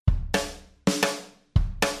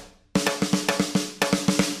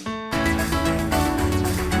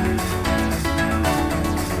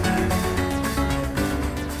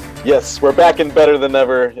Yes, we're back and better than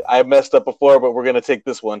ever. I messed up before, but we're going to take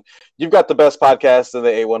this one. You've got the best podcast in the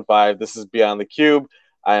 815. This is Beyond the Cube.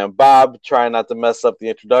 I am Bob, trying not to mess up the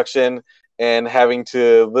introduction, and having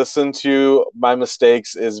to listen to my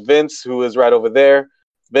mistakes is Vince, who is right over there.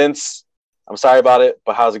 Vince, I'm sorry about it,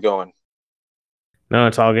 but how's it going? No,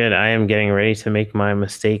 it's all good. I am getting ready to make my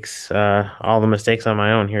mistakes, all the mistakes on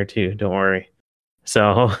my own here too. Don't worry.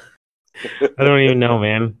 So I don't even know,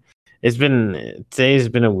 man. Today's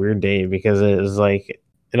been a weird day because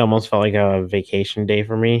it almost felt like a vacation day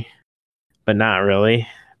for me, but not really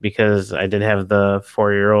because I did have the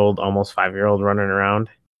 4-year-old, almost 5-year-old running around,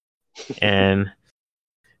 and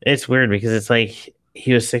it's weird because it's like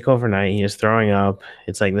he was sick overnight. He was throwing up.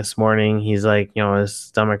 It's like this morning he's like, his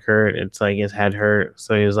stomach hurt. It's like his head hurt,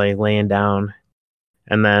 so he was like laying down.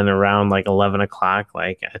 And then around like 11 o'clock,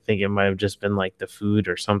 like I think it might have just been like the food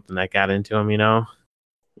or something that got into him,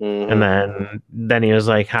 Mm-hmm. And then he was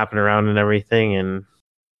like hopping around and everything, and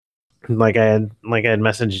like I had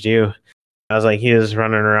messaged you. I was like, he was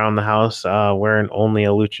running around the house wearing only a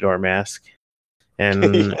luchador mask.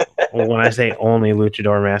 And when I say only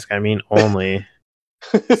luchador mask, I mean only.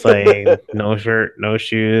 It's like no shirt, no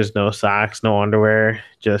shoes, no socks, no underwear,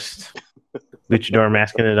 just luchador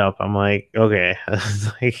masking it up. I'm like, okay,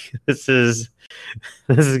 like this is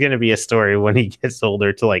gonna be a story when he gets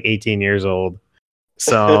older, to like 18 years old.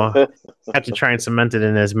 So I have to try and cement it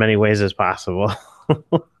in as many ways as possible.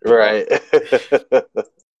 Right.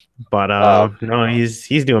 But no,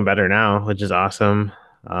 he's doing better now, which is awesome.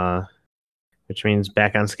 Which means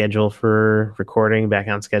back on schedule for recording, back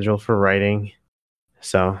on schedule for writing.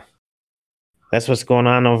 So that's what's going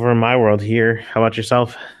on over in my world here. How about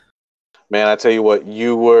yourself? Man, I tell you what,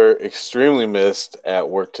 you were extremely missed at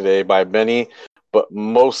work today by many, but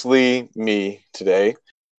mostly me today.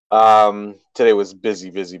 Today was busy,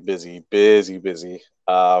 busy, busy, busy, busy.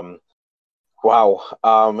 Wow.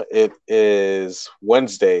 It is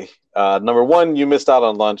Wednesday. Number one, you missed out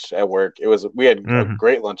on lunch at work. We had a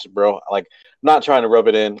great lunch, bro. Like, not trying to rub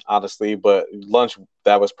it in, honestly, but lunch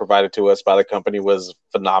that was provided to us by the company was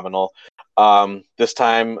phenomenal. This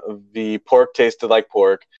time the pork tasted like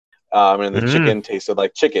pork, and the chicken tasted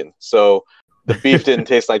like chicken. So the beef didn't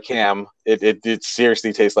taste like ham. It did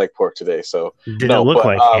seriously taste like pork today. So Did it look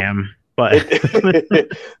like ham? But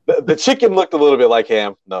the chicken looked a little bit like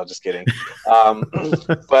ham. No, just kidding.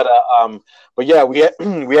 But yeah,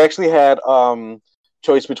 we actually had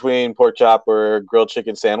choice between pork chop or grilled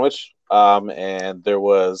chicken sandwich. And there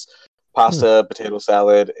was pasta, potato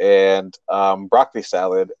salad, and broccoli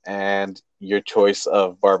salad, and your choice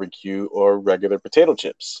of barbecue or regular potato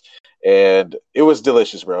chips. And it was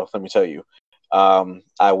delicious, bro. Let me tell you.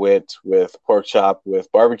 I went with pork chop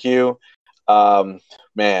with barbecue.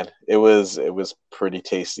 Man, it was pretty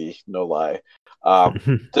tasty, no lie.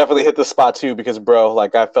 Definitely hit the spot too because, bro,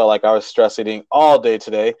 like I felt like I was stress eating all day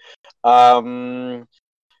today.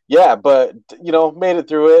 Yeah, but made it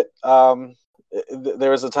through it.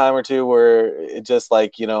 There was a time or two where it just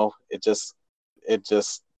like it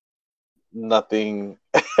just nothing.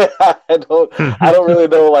 I don't really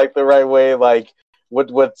know like the right way. Like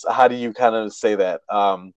what's how do you kind of say that?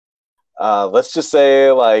 Let's just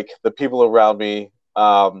say like the people around me.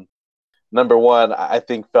 Number one, I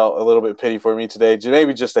think felt a little bit pity for me today,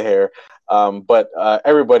 maybe just a hair. But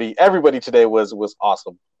everybody today was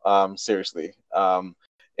awesome. Seriously.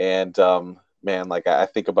 And man, like I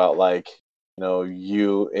think about like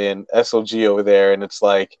you and SOG over there, and it's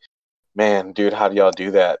like, man, dude, how do y'all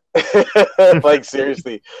do that? Like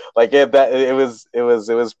seriously, like it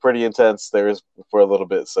was pretty intense there was for a little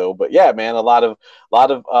bit. So, but yeah, man, a lot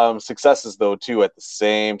of successes though too at the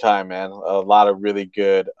same time, man. A lot of really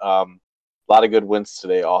good lot of good wins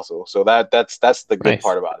today also. So that's the good Nice.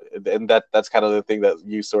 part about it, and that's kind of the thing that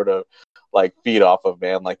you sort of like feed off of,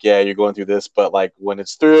 man. Like, yeah, you're going through this, but like when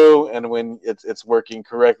it's through and when it's working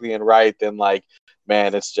correctly and right, then like,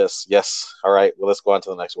 man, it's just yes, all right, well, let's go on to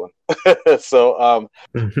the next one. So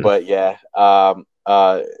but yeah,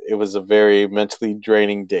 it was a very mentally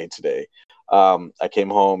draining day today. I came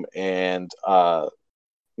home and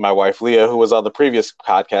my wife Leah, who was on the previous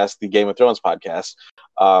podcast, the Game of Thrones podcast,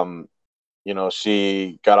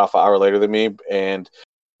 she got off an hour later than me, and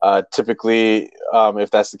typically, if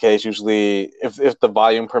that's the case, usually if the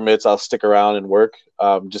volume permits, I'll stick around and work,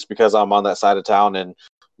 just because I'm on that side of town and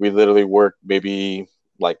we literally work maybe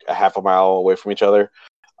like a half a mile away from each other.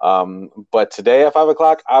 But today at 5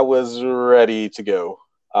 o'clock, I was ready to go.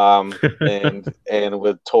 And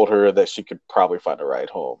told her that she could probably find a ride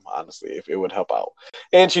home, honestly, if it would help out.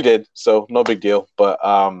 And she did, so no big deal. But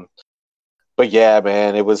but yeah,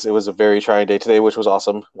 man, it was a very trying day today, which was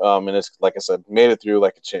awesome. And it's like I said, made it through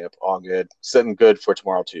like a champ, all good, sitting good for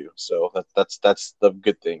tomorrow too. So that's the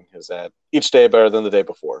good thing, is that each day better than the day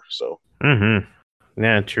before. So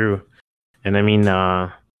Yeah, true. And I mean,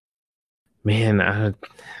 man,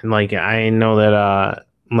 like I know that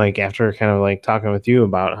like after kind of like talking with you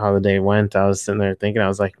about how the day went, I was sitting there thinking, I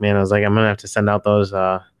was like, man, I was like, I'm gonna have to send out those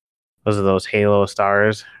those Halo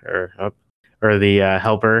stars or the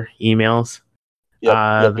helper emails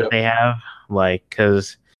that yep. they have, like,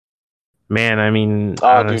 because man, I mean,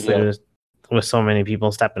 Oh, dude, honestly, yeah. with so many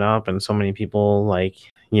people stepping up and so many people like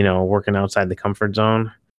working outside the comfort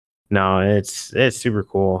zone, no, it's super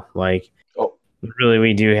cool. Like, Oh, really,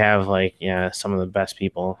 we do have like some of the best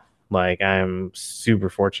people. Like, I'm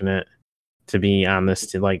super fortunate to be on this,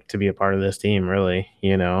 to be a part of this team, really,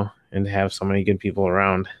 and to have so many good people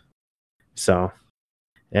around. So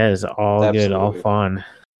it is all good, all absolutely, fun.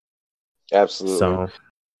 absolutely. So I'm gonna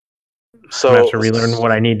have So, to relearn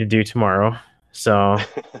what I need to do tomorrow. So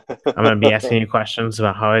I'm gonna be asking you questions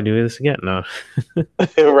about how I do this again. No.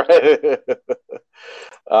 right.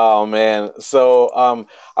 Oh man. So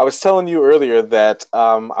I was telling you earlier that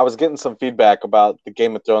I was getting some feedback about the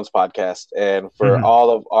Game of Thrones podcast, and for Mhm. all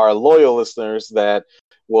of our loyal listeners that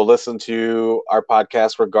will listen to our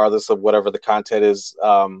podcast regardless of whatever the content is,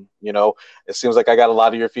 it seems like I got a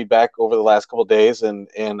lot of your feedback over the last couple of days, and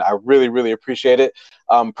I really, really appreciate it.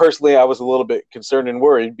 Personally, I was a little bit concerned and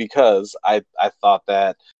worried because I thought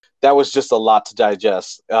that was just a lot to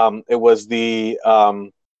digest. It was the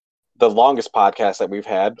longest podcast that we've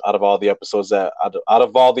had out of all the episodes, that out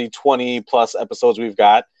of all the 20 plus episodes we've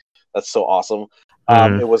got. That's so awesome. It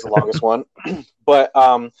Mhm. was the longest one. But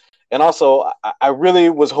and also I really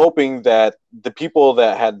was hoping that the people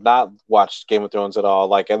that had not watched Game of Thrones at all,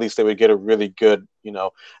 like, at least they would get a really good,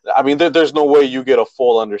 I mean, there's no way you get a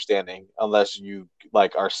full understanding unless you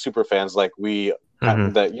like are super fans like we,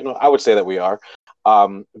 Mhm. that, I would say that we are.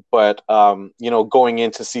 But going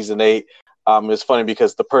into season 8, it's funny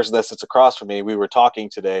because the person that sits across from me, we were talking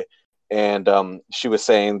today, and she was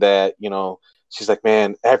saying that, she's like,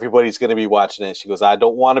 man, everybody's going to be watching it. She goes, I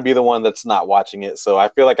don't want to be the one that's not watching it, so I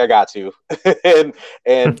feel like I got to.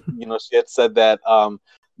 and she had said that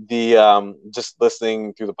the just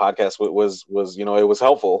listening through the podcast was it was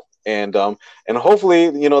helpful, and hopefully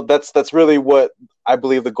that's really what I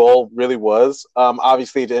believe the goal really was.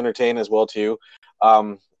 Obviously to entertain as well too.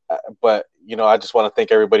 But I just want to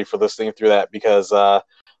thank everybody for listening through that, because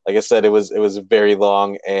like I said, it was very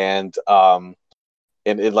long, and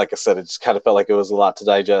it, like I said, it just kind of felt like it was a lot to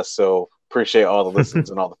digest. So appreciate all the listens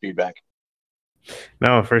and all the feedback.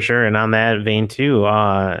 No, for sure. And on that vein too,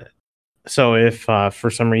 so if for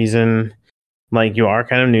some reason like you are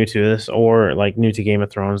kind of new to this, or like new to Game of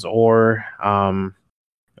Thrones, or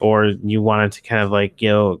you wanted to kind of like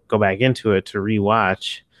go back into it to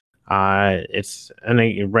rewatch,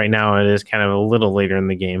 right now it is kind of a little later in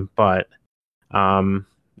the game, but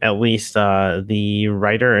at least the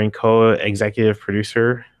writer and co-executive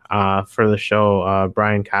producer for the show,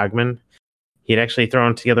 Brian Cogman, he'd actually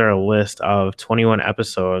thrown together a list of 21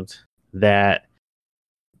 episodes that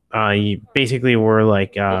you basically were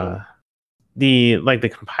like the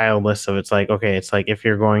compiled list of, it's like, okay, it's like if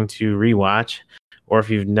you're going to rewatch, or if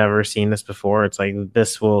you've never seen this before, it's like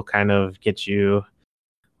this will kind of get you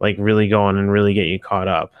like really going and really get you caught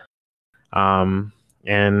up.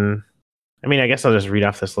 And I mean, I guess I'll just read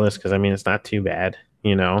off this list because I mean it's not too bad.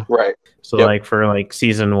 Right. So Yep. like for like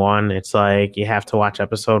season 1, it's like you have to watch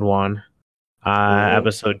episode 1,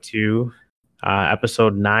 episode 2,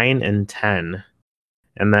 episode 9 and 10,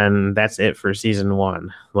 and then that's it for season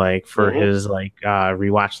 1. Like for his like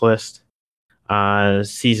rewatch list,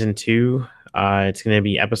 season 2, it's gonna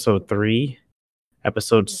be episode 3,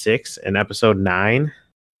 episode 6, and episode 9.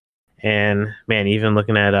 And man, even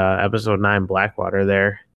looking at episode 9, Blackwater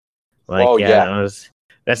there, like Oh yeah, yeah,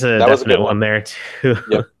 that's a that was a good definite one. one there too.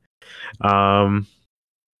 Yep.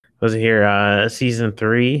 Was it here? Season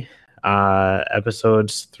 3,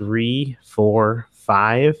 episodes 3, 4,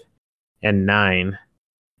 5, and 9.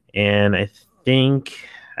 And I think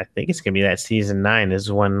it's gonna be that season 9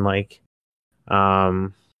 is when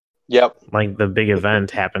um Yep. like the big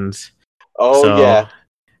event happens. Oh So yeah.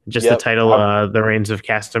 just the Yep. title, The Reigns of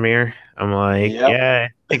Castamere. I'm like, Yep. yeah,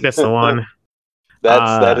 I think that's the one.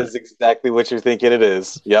 That is exactly what you're thinking it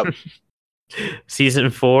is. Yep. Season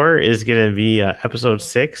 4 is gonna be episode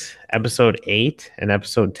 6, episode 8, and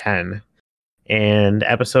episode 10. And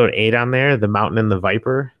episode 8 on there, The Mountain and the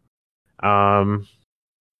Viper.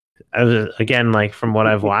 Again, like from what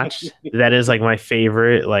I've watched, that is like my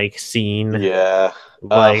favorite like scene, Yeah.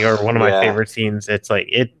 like, or one of my Yeah. favorite scenes. It's like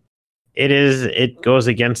it goes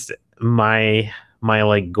against my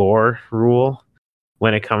like gore rule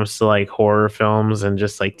when it comes to like horror films and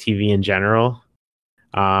just like TV in general.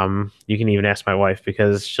 You can even ask my wife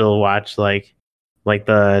because she'll watch like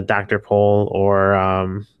the Dr. Pol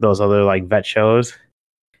or those other like vet shows,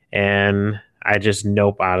 and I just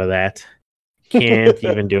nope out of that. Can't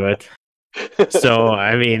even do it. So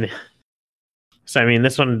I mean,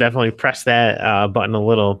 this one definitely pressed that button a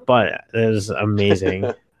little, but it was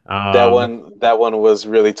amazing. that one was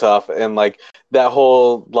really tough, and like that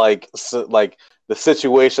whole like like the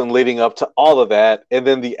situation leading up to all of that, and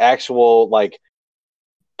then the actual like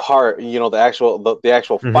part, the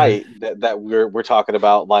actual fight that we're talking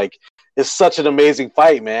about, like, is such an amazing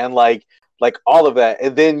fight, man. Like all of that,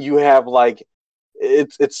 and then you have like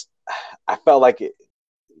it's I felt like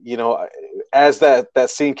as that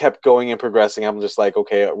scene kept going and progressing, I'm just like,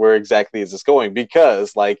 okay, where exactly is this going?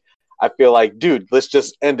 Because like I feel like, dude, let's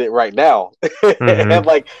just end it right now. And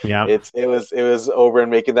like Yeah. it was over and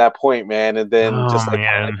making that point, man. And then just like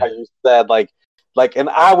how you said, like, and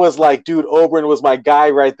I was like, dude, Oberyn was my guy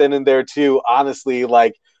right then and there too. Honestly,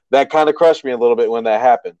 like that kind of crushed me a little bit when that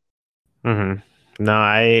happened.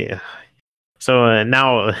 No, so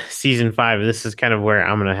now season 5. This is kind of where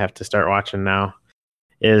I'm gonna have to start watching now.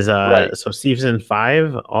 Is Right. So season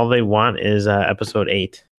 5, all they want is episode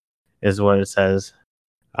 8, is what it says.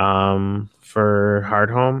 For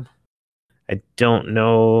Hardhome, I don't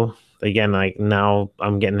know. Again, like now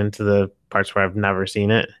I'm getting into the parts where I've never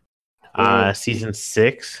seen it. Season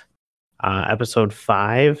 6, episode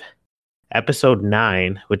 5, episode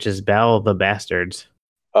 9, which is Battle of the Bastards.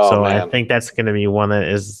 So man. I think that's going to be one that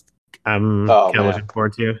is I'm kind of looking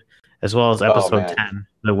forward to, as well as episode 10,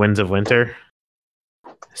 The Winds of Winter.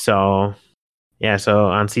 So yeah, so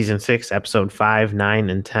on season 6, episode 5, 9,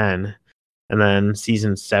 and 10, and then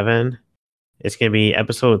season 7, it's going to be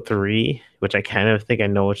episode 3, which I kind of think I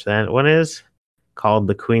know which that one is, called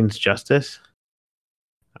The Queen's Justice.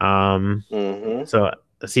 So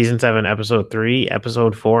season 7, episode 3,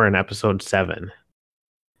 episode 4, and episode 7,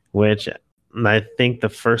 which I think the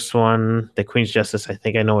first one, The Queen's Justice, I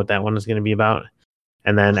think I know what that one is going to be about.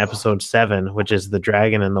 And then episode 7, which is The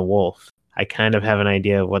Dragon and the Wolf, I kind of have an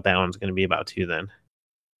idea of what that one's going to be about too then.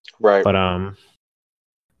 Right. But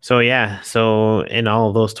so yeah, so in all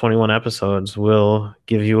of those 21 episodes, we'll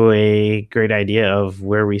give you a great idea of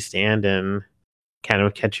where we stand and kind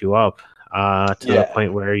of catch you up to the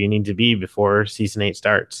point where you need to be before season 8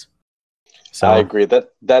 starts. So I agree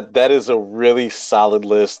that is a really solid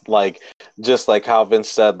list. Like just like how Vince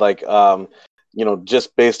said, like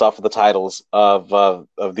just based off of the titles of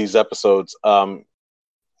these episodes,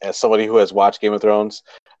 as somebody who has watched Game of Thrones,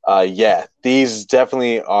 these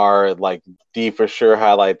definitely are like the for sure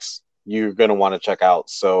highlights you're gonna want to check out.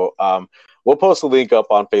 So we'll post a link up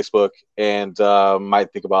on Facebook, and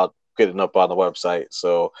might think about getting up on the website.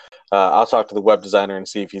 So I'll talk to the web designer and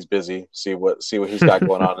see if he's busy, see what he's got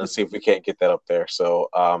going on, and see if we can't get that up there. So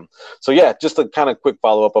yeah, just a kind of quick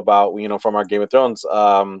follow up about from our Game of Thrones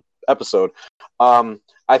episode.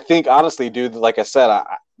 I think honestly, dude, like I said,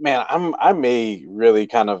 I may really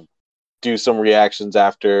kind of do some reactions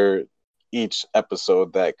after each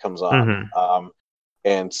episode that comes on.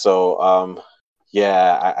 And so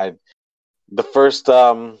I the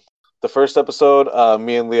first episode,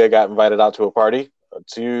 me and Leah got invited out to a party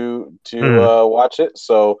to watch it.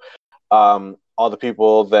 So all the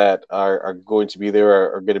people that are going to be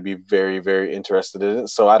there are going to be very, very interested in it.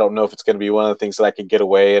 So I don't know if it's going to be one of the things that I could get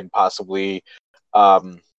away and possibly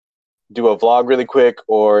do a vlog really quick,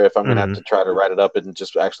 or if I'm going to have to try to write it up and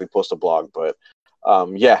just actually post a blog. But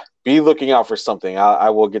be looking out for something. I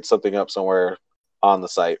will get something up somewhere on the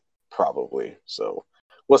site probably. So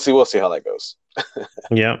we'll see how that goes.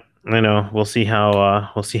 Yep, I know. We'll see how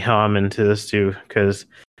I'm into this too, because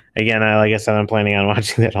again, like I said, I'm planning on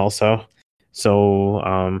watching that also. So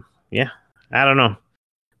I don't know.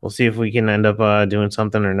 We'll see if we can end up doing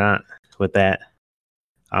something or not with that.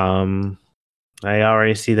 I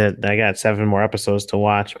already see that I got 7 more episodes to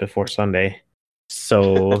watch before Sunday,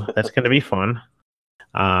 so that's going to be fun.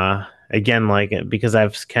 Again, like, because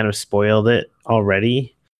I've kind of spoiled it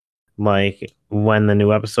already, like when the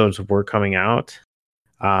new episodes were coming out,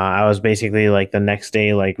 I was basically like the next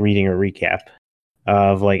day, like reading a recap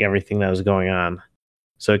of like everything that was going on.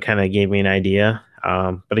 So it kind of gave me an idea.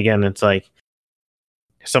 But again, it's like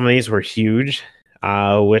some of these were huge,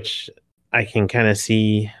 which I can kind of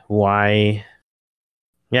see why.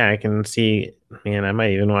 Yeah, I can see, man, I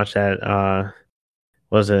might even watch that.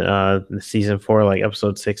 Was it season 4, like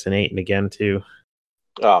episode 6 and 8, and again too.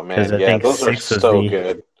 Oh man, yeah, those are so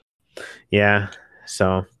good. Yeah,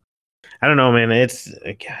 so I don't know, man. It's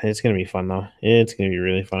gonna be fun though. It's gonna be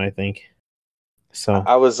really fun, I think. So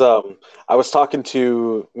I was talking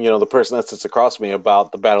to the person that sits across from me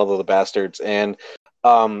about the Battle of the Bastards, and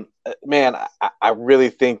man, I really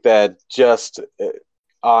think that just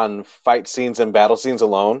on fight scenes and battle scenes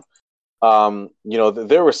alone,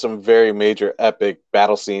 there were some very major epic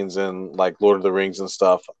battle scenes in like Lord of the Rings and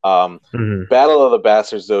stuff. mhm. Battle of the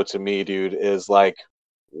Bastards, though, to me, dude, is like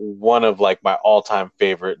one of like my all-time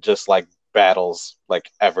favorite, just like battles like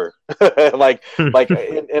ever. And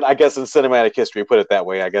I guess in cinematic history, put it that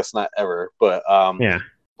way. I guess not ever, Yeah.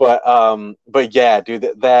 but yeah,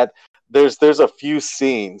 dude, that there's a few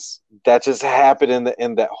scenes that just happen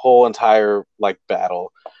in that whole entire like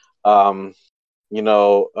battle. Um,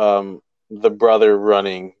 the brother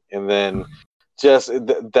running, and then just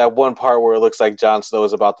that one part where it looks like Jon Snow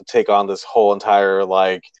is about to take on this whole entire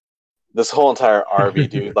army,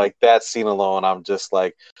 dude. Like that scene alone, I'm just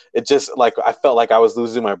like, it just like I felt like I was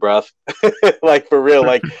losing my breath, like for real.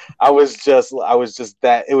 Like I was just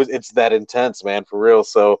that it's that intense, man, for real.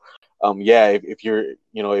 So, yeah, if you're,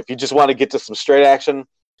 if you just want to get to some straight action,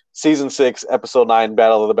 season 6, episode 9,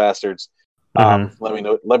 Battle of the Bastards. Mhm.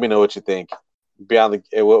 Let me know what you think. Beyond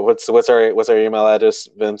the what's our email address,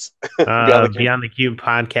 Vince? Beyond the Cube. Beyond the Cube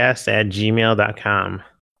podcast at gmail.com.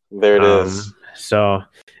 There it is. So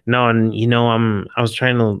no, and I was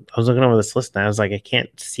looking over this list and I was like, I can't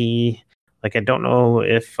see, like, I don't know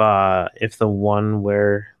if the one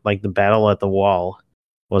where like the battle at the wall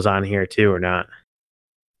was on here too or not.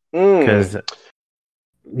 Because I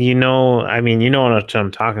mean, what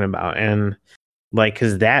I'm talking about, and like,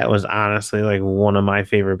 because that was honestly like one of my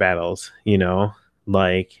favorite battles,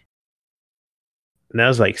 like that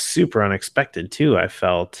was like super unexpected too. I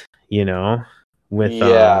felt, with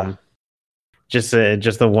Yeah. just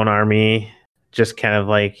the one army, just kind of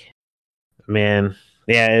like, man,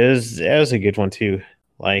 yeah, it was a good one too.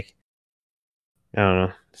 Like, I don't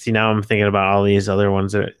know. See, now I'm thinking about all these other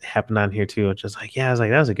ones that happened on here too. Just like, yeah, I was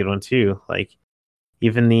like, that was a good one too. Like,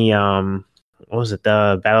 even the what was it,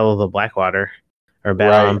 the Battle of the Blackwater, or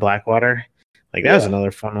Battle on Right. Blackwater? Like, that was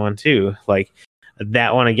another fun one too. Like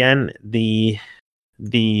that one again, the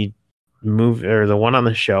move, or the one on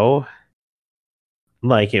the show,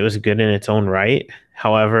 like it was good in its own right.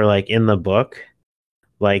 However, like in the book,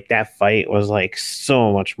 like that fight was like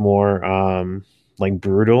so much more like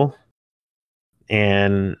brutal,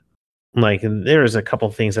 and like there was a couple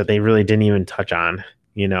things that they really didn't even touch on,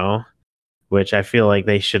 which I feel like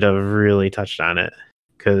they should have really touched on it,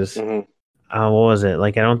 because what was it,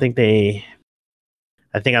 like, I think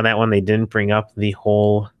on that one they didn't bring up the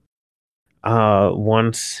whole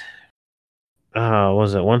once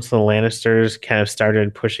once the Lannisters kind of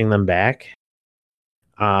started pushing them back,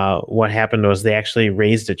 what happened was they actually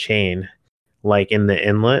raised a chain like in the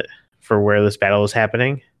inlet for where this battle was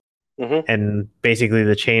happening. And basically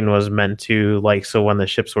the chain was meant to, like, so when the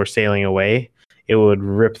ships were sailing away, it would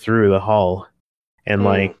rip through the hull and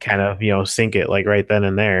like kind of sink it like right then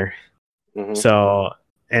and there. So,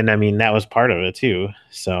 and I mean, that was part of it too.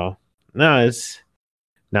 So just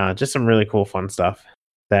some really cool fun stuff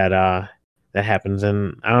that happens.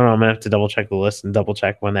 And I don't know, I'm gonna have to double check the list and double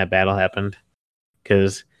check when that battle happened,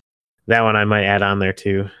 because that one I might add on there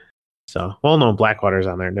too. So, well, no, Blackwater's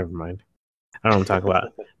on there, never mind. I don't want to talk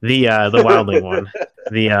about the Wildling one,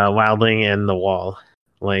 the Wildling and the Wall,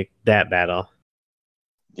 like that battle.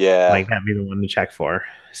 Yeah, like that'd be the one to check for.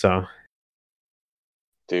 So,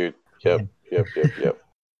 dude, yep.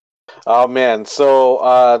 Oh man,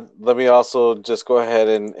 so let me also just go ahead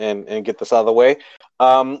and get this out of the way.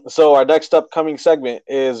 So our next upcoming segment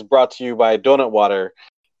is brought to you by Donut Water.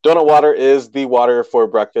 Donut Water is the water for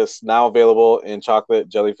breakfast, now available in chocolate,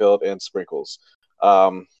 jelly filled, and sprinkles.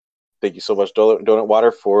 Thank you so much, Donut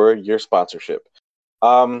Water, for your sponsorship.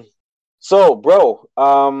 So,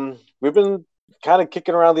 bro, we've been kind of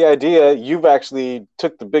kicking around the idea. You've actually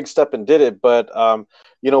took the big step and did it, but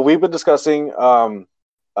we've been discussing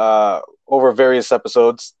over various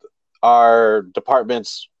episodes our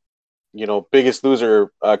department's biggest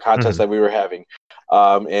loser contest that we were having,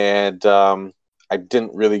 and I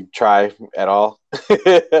didn't really try at all.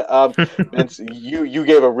 And you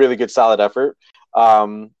gave a really good solid effort.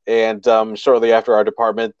 And shortly after our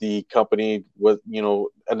department, the company was,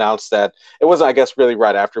 announced that it wasn't, I guess, really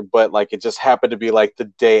right after, but like it just happened to be like the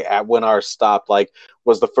day at when our stop, like,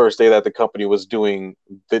 was the first day that the company was doing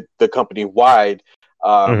the company wide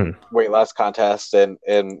weight loss contest, and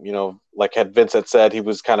like had Vince had said, he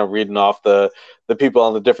was kind of reading off the people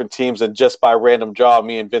on the different teams, and just by random draw,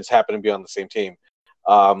 me and Vince happened to be on the same team.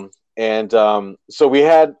 So we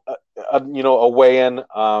had a weigh-in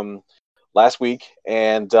last week,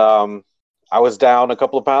 and I was down a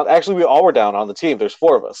couple of pounds. Actually, we all were down on the team. There's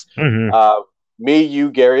 4 of us. Mm-hmm. Me,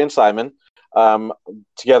 you, Gary, and Simon.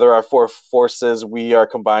 Together, our 4 forces, we are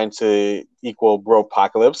combined to equal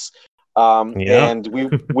Bropocalypse. Yeah. And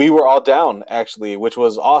we were all down, actually, which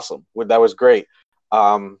was awesome. That was great.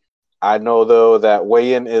 I know, though, that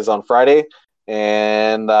weigh-in is on Friday,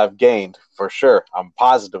 and I've gained for sure. I'm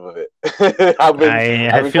positive of it. I've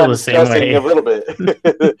I been feel kind the of same stressing way. a little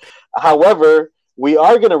bit. However, we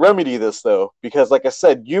are going to remedy this, though, because, like I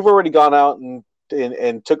said, you've already gone out and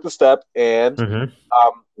took the step, and Mm-hmm.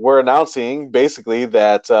 we're announcing basically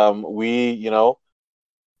that we,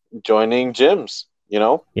 joining gyms.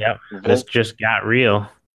 Yep. This Vin- just got real.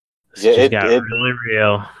 This yeah, just it got it really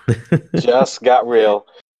real. just got real,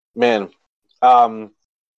 man. Um,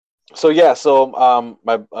 so yeah,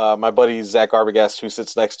 my buddy Zach Arbogast, who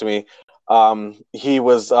sits next to me, he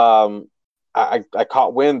was I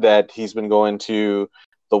caught wind that he's been going to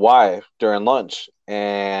the Y during lunch,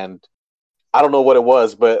 and I don't know what it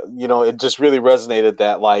was, but it just really resonated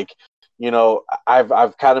that, like,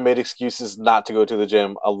 I've kind of made excuses not to go to the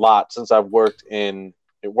gym a lot since I've worked in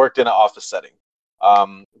an office setting.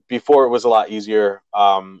 Before it was a lot easier.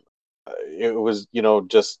 It was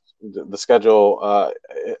just the schedule.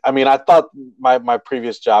 I mean, I thought my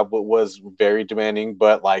previous job was very demanding,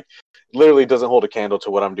 but like literally doesn't hold a candle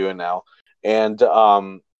to what I'm doing now. And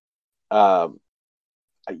uh, I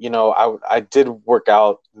did work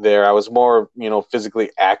out there. I was more,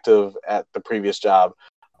 physically active at the previous job.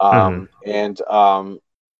 Mm-hmm.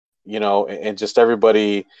 And just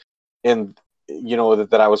everybody in,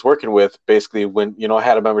 that I was working with basically when, I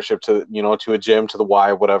had a membership to, to a gym, to the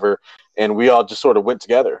Y, whatever. And we all just sort of went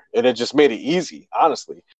together, and it just made it easy,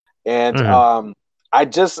 honestly. And, Mm-hmm. I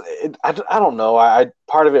don't know.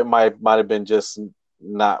 Part of it might have been just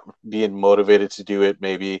not being motivated to do it,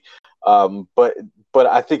 maybe. But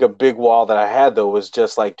I think a big wall that I had, though, was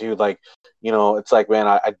just like, dude, like, it's like, man,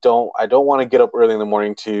 I don't want to get up early in the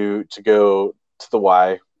morning to go to the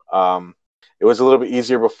Y. It was a little bit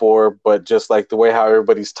easier before, but just like the way how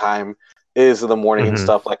everybody's time is in the morning and Mm-hmm.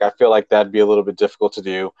 stuff, like I feel like that'd be a little bit difficult to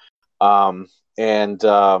do. And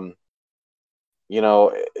by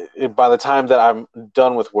the time that I'm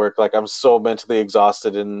done with work, like I'm so mentally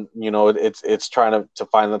exhausted, and it's trying to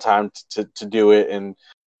find the time to do it, and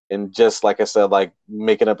just like I said, like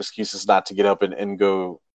making up excuses not to get up and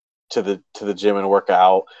go to the gym and work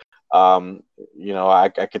out. I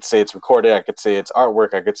could say it's recorded, I could say it's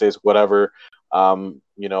artwork, I could say it's whatever.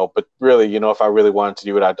 But really, if I really wanted to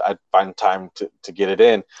do it, I'd find time to get it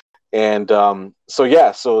in. And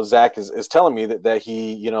so Zach is telling me that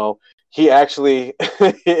he actually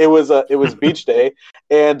it was beach day,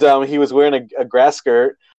 and he was wearing a grass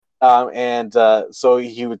skirt. And so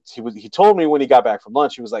he told me when he got back from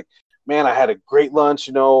lunch, he was like, man, I had a great lunch.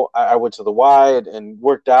 I went to the Y and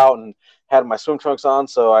worked out and had my swim trunks on.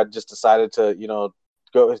 So I just decided to,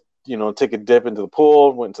 go, take a dip into the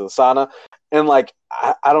pool, went to the sauna. And like,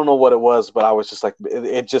 I don't know what it was, but I was just like,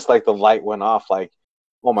 it just like the light went off, like,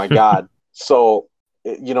 oh my God. So,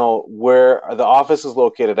 where the office is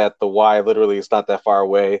located at the Y, literally it's not that far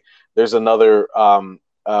away. There's another,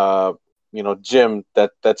 gym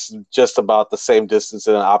that's just about the same distance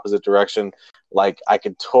in an opposite direction. Like I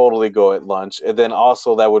could totally go at lunch, and then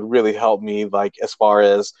also that would really help me, like as far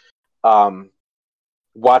as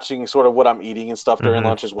watching sort of what I'm eating and stuff during Mm-hmm.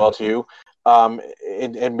 lunch as well too.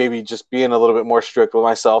 And maybe just being a little bit more strict with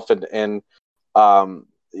myself, and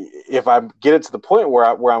if I get it to the point where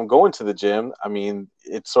I'm going to the gym, I mean,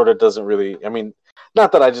 it sort of doesn't really. I mean,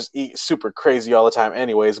 not that I just eat super crazy all the time,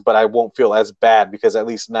 anyways, but I won't feel as bad because at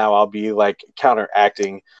least now I'll be like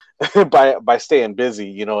counteracting by staying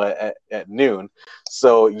busy, at noon.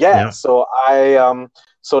 So yeah, Yeah.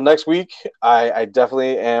 so next week I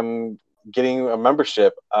definitely am getting a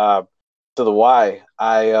membership to the Y.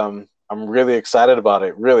 I'm really excited about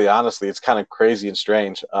it. Really, honestly, it's kind of crazy and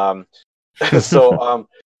strange. So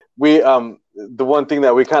we the one thing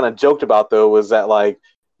that we kind of joked about though was that, like,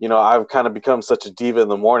 I've kind of become such a diva in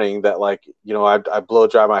the morning that, like, I blow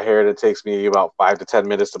dry my hair and it takes me about 5 to 10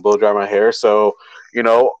 minutes to blow dry my hair. So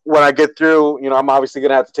when I get through, I'm obviously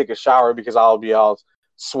gonna have to take a shower because I'll be all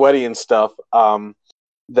sweaty and stuff.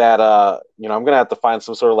 That I'm gonna have to find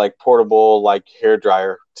some sort of like portable like hair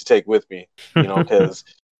dryer to take with me, because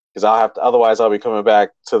I'll have to, otherwise I'll be coming back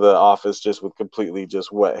to the office just with completely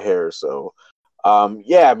just wet hair. So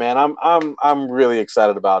yeah, man, I'm really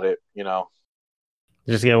excited about it.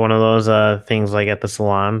 Just get one of those things like at the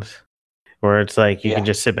salons where it's like you can Yeah.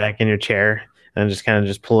 just sit back in your chair and just kind of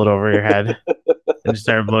just pull it over your head and just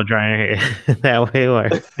start blow drying your hair that way.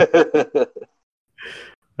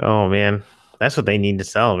 Or Oh man, that's what they need to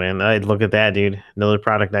sell, man. I'd look at that, dude. Another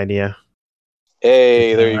product idea.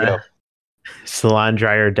 Hey, there you go. Salon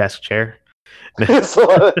dryer desk chair.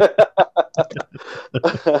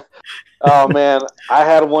 Oh man, I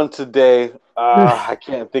had one today. I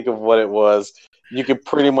can't think of what it was. You could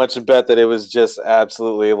pretty much bet that it was just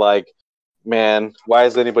absolutely like, man, why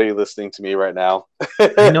is anybody listening to me right now?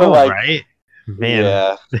 I know, Like, right? Man,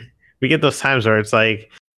 yeah, we get those times where it's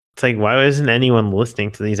like, why isn't anyone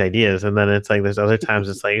listening to these ideas? And then it's like, there's other times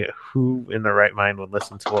it's like, who in their right mind would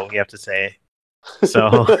listen to what we have to say?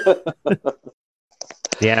 So,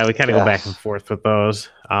 yeah, we kind of go back and forth with those.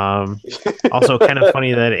 Also, kind of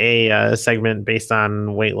funny that a segment based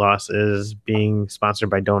on weight loss is being sponsored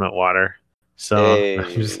by Donut Water. So, Hey.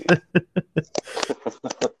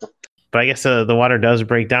 but I guess the water does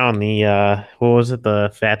break down the what was it,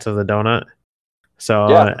 the fats of the donut. So,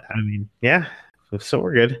 Yeah, I mean, yeah, so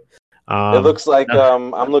we're good. it looks like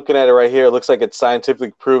No, I'm looking at it right here. It looks like it's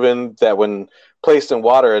scientifically proven that when placed in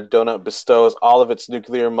water, a donut bestows all of its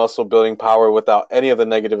nuclear muscle building power without any of the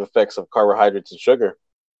negative effects of carbohydrates and sugar.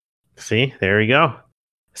 see, there we go.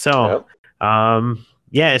 So, Yep.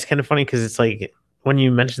 yeah, it's kind of funny because it's like when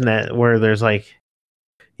you mention that where there's like,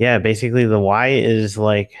 yeah, basically the Y is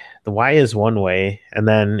one way, and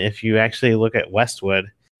then if you actually look at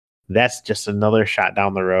Westwood, that's just another shot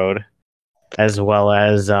down the road, as well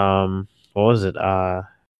as what was it,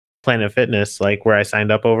 Planet Fitness, like where I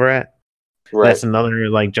signed up over at. Right. That's another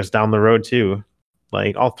like just down the road too.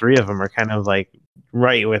 Like all three of them are kind of like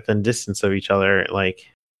right within distance of each other. Like,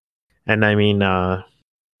 and I mean,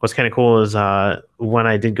 what's kind of cool is when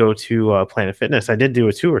I did go to Planet Fitness, I did do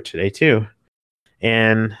a tour today too,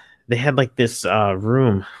 and they had like this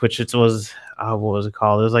room, which it was what was it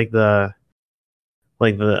called? It was like the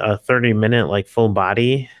 30-minute like full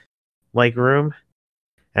body like room,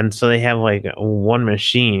 and so they have like one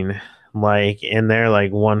machine like in there,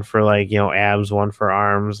 like one for like abs, one for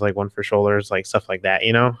arms, like one for shoulders, like stuff like that,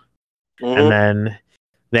 and Mm-hmm. then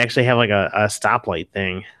they actually have like a stoplight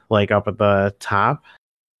thing like up at the top.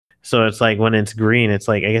 So it's like when it's green, it's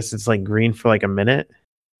like I guess it's like green for like a minute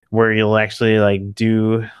where you'll actually like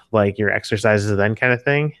do like your exercises then kind of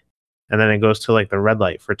thing. And then it goes to like the red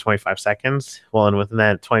light for 25 seconds. Well, and within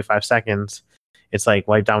that 25 seconds, it's like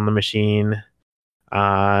wipe down the machine,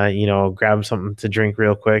 grab something to drink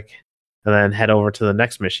real quick, and then head over to the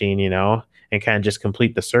next machine, and kind of just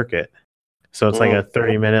complete the circuit. So it's like Mm-hmm. a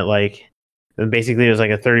 30-minute, like, and basically it was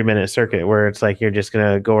like a 30-minute circuit where it's like you're just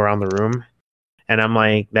going to go around the room. And I'm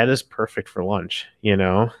like, that is perfect for lunch,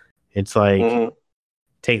 It's like, Mm-hmm.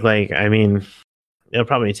 take like, I mean, it'll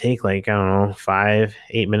probably take like, I don't know,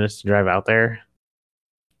 5-8 minutes to drive out there.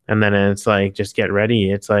 And then it's like, just get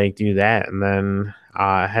ready. It's like, do that. And then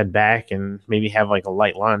head back and maybe have like a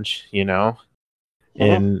light lunch, Mm-hmm.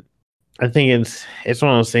 And I think it's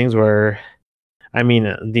one of those things where, I mean,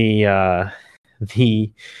 the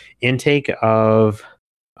intake of,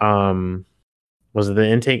 was it the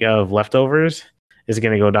intake of leftovers is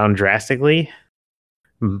going to go down drastically,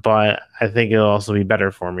 but I think it'll also be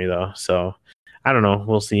better for me though. So I don't know.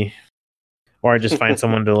 We'll see. Or I just find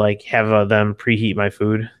someone to like have them preheat my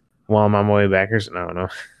food while I'm on my way back. Or I don't know.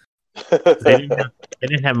 They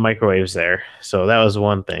didn't have microwaves there, so that was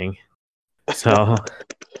one thing. So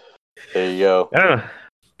There you go. I don't know,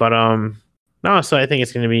 but no. So I think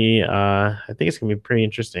it's gonna be pretty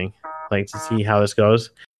interesting, like to see how this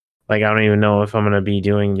goes. Like I don't even know if I'm gonna be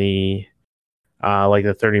doing the like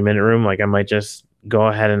the 30-minute room. Like I might just go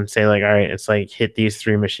ahead and say like, all right, it's like hit these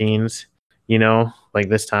three machines, like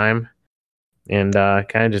this time, and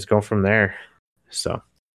kind of just go from there. So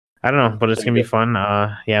I don't know, but it's There you gonna be go. fun.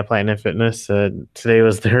 Yeah, Platinum Fitness. Today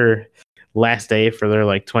was their last day for their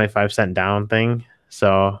like 25-cent down thing.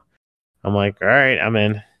 So I'm like, all right, I'm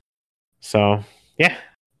in. So yeah,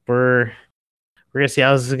 we're gonna see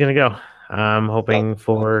how this is gonna go. I'm Uh, hoping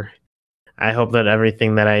for. I hope that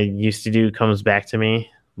everything that I used to do comes back to me.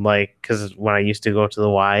 Like, because when I used to go to the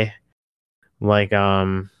Y, like I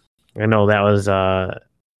know that was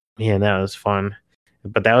man, that was fun.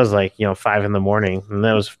 But that was like 5 in the morning, and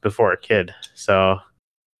that was before a kid. So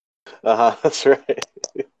that's right.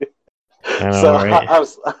 I know, So right?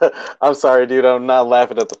 I'm sorry, dude. I'm not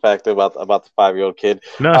laughing at the fact about the 5-year-old kid.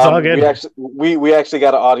 No, it's all good. We actually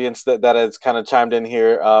got an audience that has kind of chimed in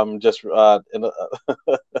here. Just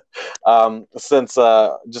since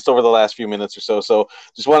just over the last few minutes or so. So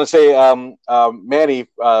just want to say, Manny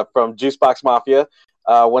from Juicebox Mafia.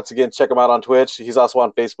 Once again, check him out on Twitch. He's also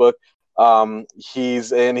on Facebook.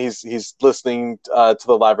 He's listening to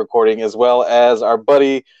the live recording, as well as our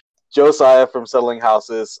buddy Josiah from Settling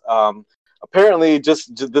Houses. apparently, this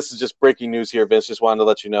is just breaking news here, Vince. Just wanted to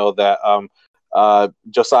let you know that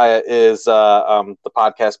Josiah is the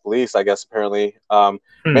podcast police, I guess. Apparently,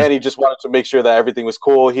 Manny just wanted to make sure that everything was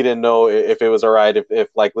cool. He didn't know if it was all right, if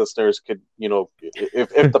like listeners could,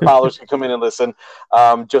 if the followers could come in and listen.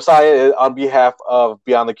 Josiah, on behalf of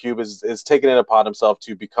Beyond the Cube, is taking it upon himself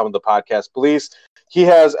to become the podcast police. He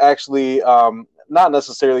has actually not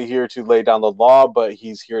necessarily here to lay down the law, but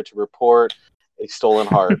he's here to report a stolen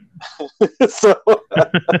heart. so.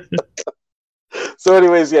 So,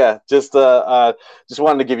 anyways, yeah, just wanted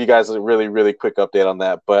to give you guys a really, really quick update on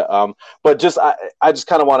that. But I just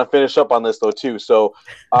kind of want to finish up on this though too. So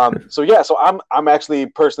I'm actually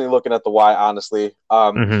personally looking at the why, honestly.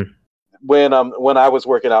 When I was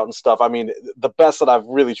working out and stuff, I mean, the best that I've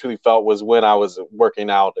really truly felt was when I was working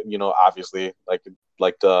out. Obviously,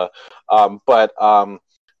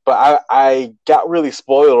 but I got really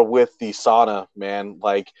spoiled with the sauna, man.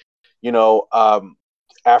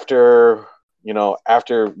 After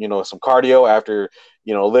some cardio, after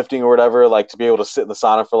lifting or whatever, like to be able to sit in the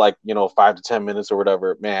sauna for 5 to 10 minutes or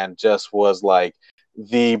whatever, man, just was like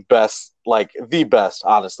the best,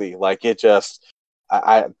 honestly. Like it just,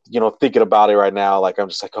 I thinking about it right now, like I'm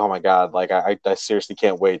just like, oh my god, like I seriously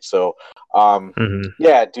can't wait. So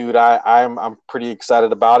yeah, dude, I'm pretty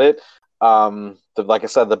excited about it. Like I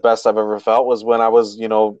said, the best I've ever felt was when I was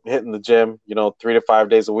hitting the gym 3 to 5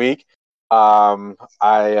 days a week.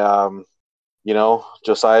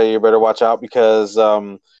 Josiah, you better watch out because I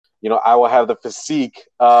will have the physique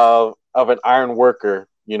of an iron worker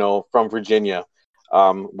from Virginia.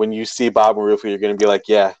 When you see Bob Marufo, you're going to be like,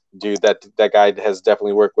 yeah, dude, that guy has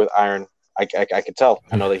definitely worked with iron. I can tell.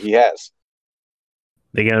 I know that he has.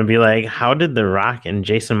 They're going to be like, how did The Rock and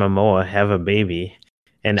Jason Momoa have a baby?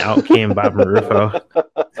 And out came Bob Marufo.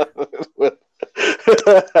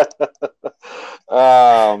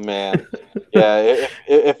 Oh man, yeah.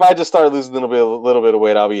 If I just start losing a little bit of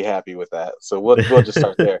weight, I'll be happy with that. So we'll just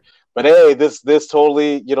start there. But hey, this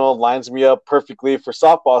totally lines me up perfectly for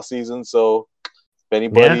softball season. So if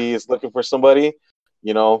anybody is looking for somebody,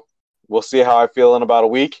 we'll see how I feel in about a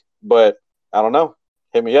week. But I don't know.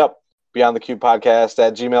 Hit me up.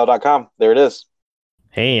 BeyondTheCubePodcast@gmail.com. There it is.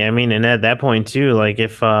 Hey, I mean, and at that point too, like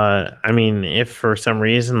if for some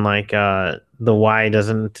reason the Y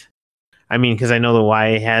doesn't, because I know the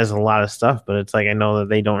Y has a lot of stuff, but it's like I know that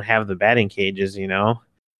they don't have the batting cages,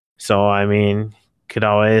 so could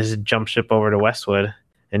always jump ship over to Westwood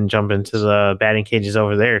and jump into the batting cages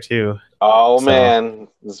over there too. Oh man,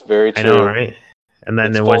 it's very true. I know, right? And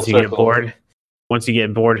then once you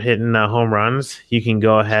get bored hitting home runs, you can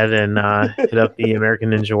go ahead and hit up the American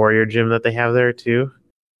Ninja Warrior gym that they have there too.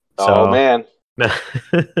 Oh man,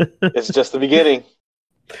 it's just the beginning.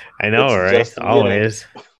 I know, right? Always.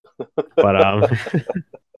 But I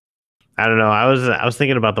don't know. I was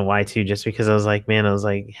thinking about the Y too, just because I was like,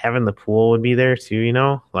 having the pool would be there too.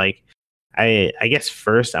 Like I guess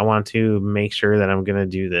first I want to make sure that I'm gonna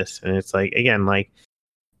do this, and it's like again, like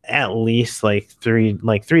at least three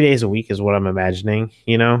days a week is what I'm imagining.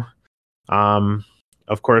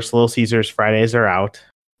 Of course, Little Caesars Fridays are out.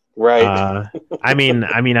 Right. I'm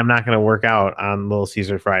not going to work out on Little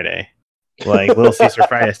Caesar Friday. Like Little Caesar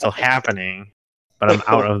Friday is still happening, but I'm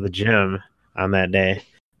out of the gym on that day.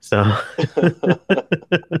 So.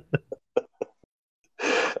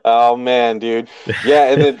 Oh man, dude.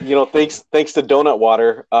 Yeah, and then thanks to Donut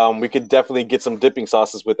Water, we could definitely get some dipping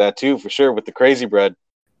sauces with that too, for sure, with the crazy bread.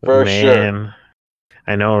 For sure.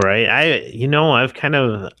 I know, right? I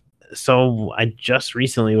just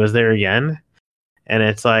recently was there again. And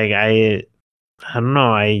it's like I don't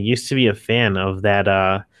know. I used to be a fan of that.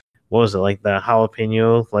 What was it, like the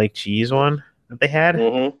jalapeno cheese one that they had?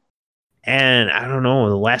 Mm-hmm. And I don't know.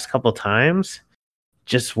 The last couple of times, it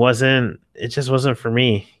just wasn't for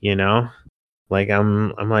me. Like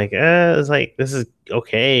I'm like, it's like this is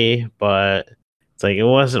okay, but it's like it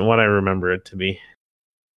wasn't what I remember it to be.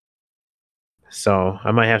 So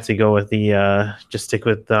I might have to go with the just stick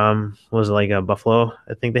with what was it, like a buffalo?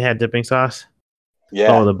 I think they had dipping sauce.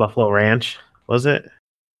 Yeah. Oh, the Buffalo Ranch, was it?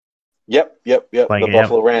 Yep.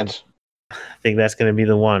 Buffalo Ranch. I think that's going to be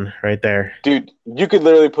the one right there. Dude, you could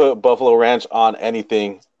literally put Buffalo Ranch on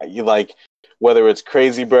anything. You like, whether it's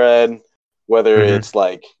crazy bread, whether it's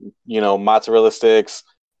mozzarella sticks,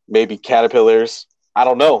 maybe caterpillars. I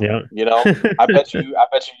don't know. Yeah. I bet you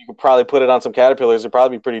could probably put it on some caterpillars. It'd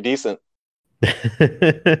probably be pretty decent.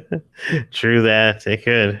 True that. It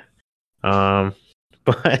could.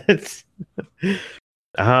 But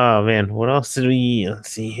oh man, what else did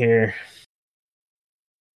let's see here.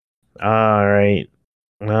 All right.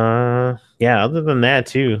 Yeah, other than that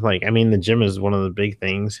too, the gym is one of the big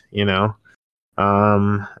things,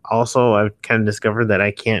 Also, I've kind of discovered that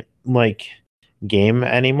I can't like game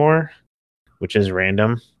anymore, which is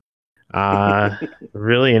random.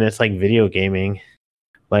 Really, and it's like video gaming.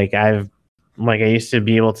 Like I used to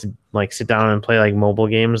be able to like sit down and play like mobile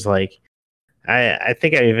games. Like I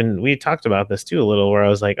think we talked about this too a little, where I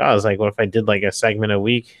was like, what if I did like a segment a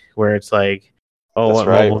week where it's like, oh, That's what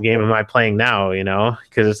right. mobile game am I playing now? You know,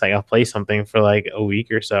 because it's like I'll play something for like a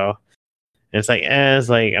week or so. And it's like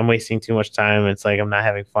I'm wasting too much time. It's like I'm not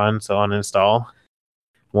having fun, so uninstall.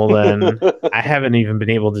 Well, then I haven't even been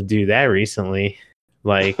able to do that recently.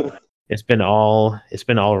 Like it's been all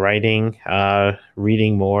writing,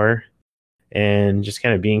 reading more, and just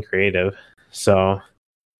kind of being creative. So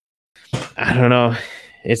I don't know.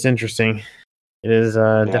 It's interesting. It is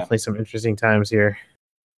Yeah. definitely some interesting times here.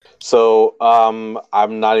 So I'm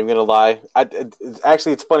not even gonna lie.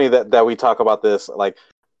 Actually, it's funny that we talk about this. Like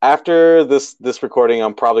after this recording,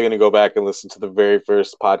 I'm probably gonna go back and listen to the very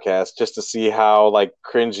first podcast just to see how like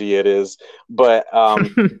cringy it is. But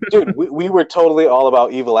dude, we were totally all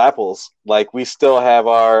about Evil Apples. Like we still have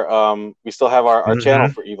our channel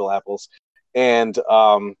for Evil Apples, and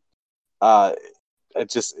I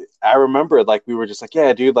remember like we were just like,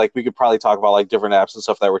 yeah, dude, like we could probably talk about like different apps and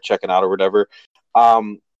stuff that we're checking out or whatever.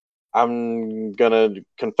 I'm gonna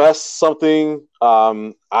confess something.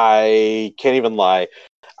 I can't even lie.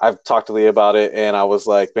 I've talked to Lee about it, and I was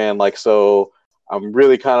like, man, like, so I'm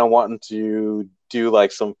really kind of wanting to do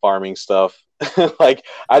like some farming stuff. Like,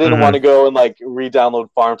 I didn't want to go and like re-download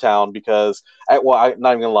Farmtown because, I'm not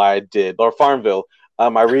even gonna lie, I did, or Farmville.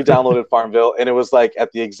 I re-downloaded Farmville, and it was like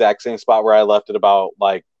at the exact same spot where I left it about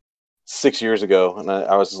like 6 years ago, and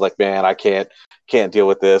I was just like, man, I can't deal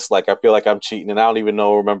with this. Like, I feel like I'm cheating, and I don't even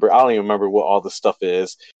remember what all this stuff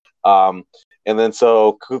is. And then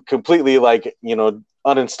so completely like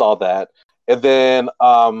uninstalled that, and then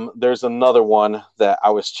there's another one that I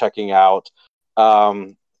was checking out,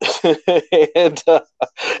 and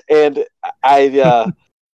and I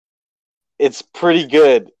it's pretty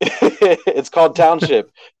good. It's called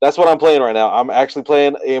Township. That's what I'm playing right now. I'm actually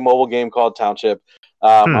playing a mobile game called Township.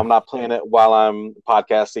 I'm not playing it while I'm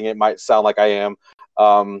podcasting. It might sound like I am,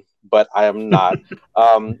 but I am not.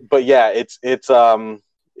 But yeah, it's kind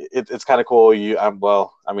of cool.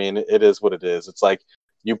 I mean, it is what it is. It's like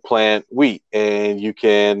you plant wheat and you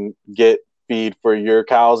can get feed for your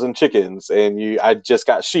cows and chickens, and I just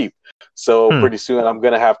got sheep, so pretty soon I'm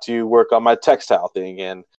gonna have to work on my textile thing.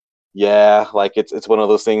 And yeah, like it's one of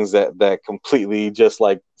those things that completely just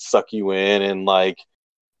like suck you in, and like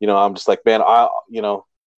I'm just like, man,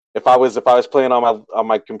 if I was playing on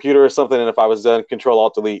my computer or something, and if I was done, Control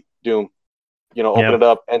Alt Delete, Doom, open it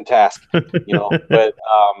up and task, but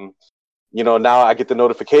now I get the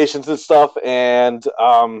notifications and stuff, and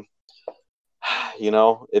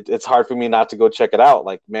it's hard for me not to go check it out.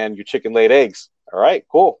 Like, man, your chicken laid eggs. All right,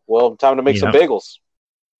 cool. Well, time to make some bagels.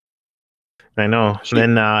 I know.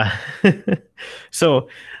 And then, so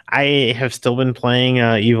I have still been playing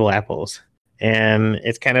Evil Apples, and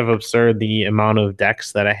it's kind of absurd the amount of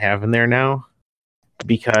decks that I have in there now,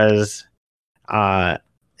 because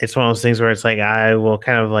it's one of those things where it's like I will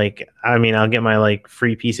kind of like, I mean, I'll get my like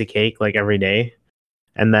free piece of cake like every day,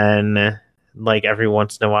 and then like every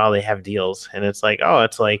once in a while they have deals, and it's like, oh,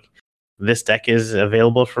 it's like this deck is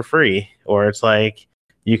available for free, or it's like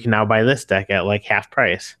you can now buy this deck at like half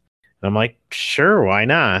price. And I'm like, sure, why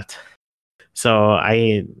not? So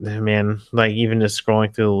like even just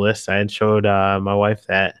scrolling through the list, I had showed my wife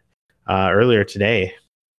that earlier today.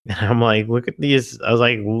 And I'm like, look at these. I was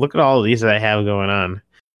like, look at all of these that I have going on.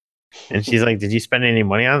 And she's like, did you spend any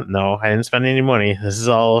money on it? No, I didn't spend any money. This is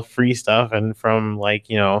all free stuff and from like,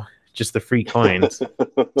 just the free coins.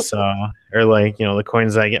 So, or like, the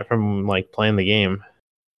coins I get from like playing the game.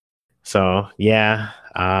 So yeah,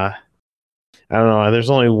 I don't know. There's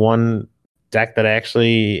only one deck that I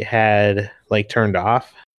actually had like turned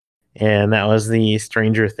off, and that was the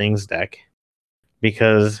Stranger Things deck,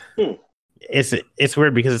 because it's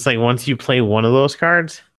weird, because it's like once you play one of those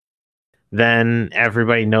cards, then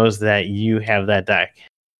everybody knows that you have that deck,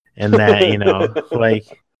 and that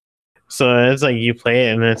like, so it's like you play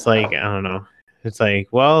it and it's like, I don't know. It's like,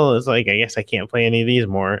 well, it's like I guess I can't play any of these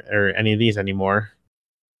anymore.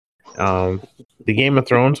 The Game of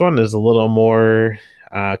Thrones one is a little more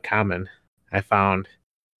common, I found,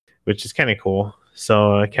 which is kind of cool.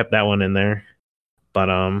 So I kept that one in there. But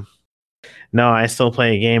no, I still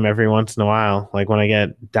play a game every once in a while. Like when I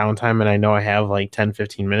get downtime and I know I have like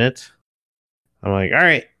 10-15 minutes, I'm like, all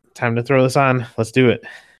right, time to throw this on. Let's do it.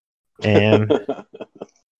 And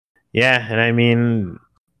yeah, and I mean,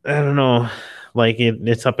 I don't know, like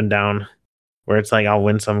it's up and down. where it's like I'll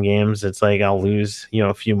win some games, it's like I'll lose,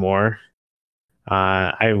 a few more.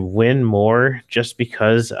 I win more just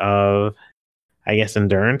because of, I guess,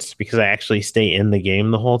 endurance, because I actually stay in the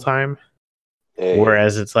game the whole time. Hey.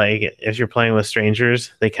 Whereas it's like if you're playing with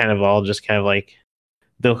strangers, they kind of all just kind of like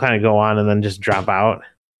they'll kind of go on and then just drop out.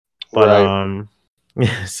 But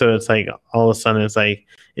so it's like all of a sudden it's like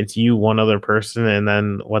it's you, one other person, and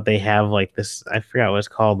then what they have like this, I forgot what it's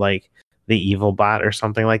called, like the evil bot or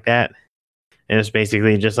something like that. And it's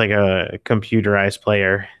basically just like a computerized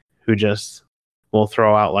player who just will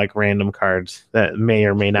throw out like random cards that may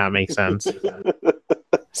or may not make sense.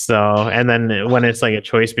 So, and then when it's like a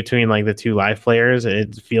choice between like the two live players,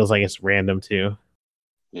 it feels like it's random too.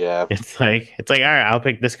 Yeah. It's like, all right, I'll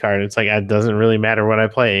pick this card. It's like, it doesn't really matter what I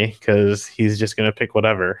play because he's just going to pick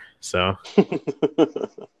whatever. So,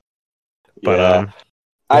 Yeah.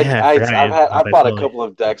 I've bought a couple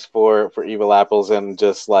of decks for Evil Apples, and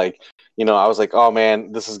just like, I was like, oh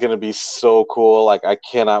man, this is gonna be so cool. Like, I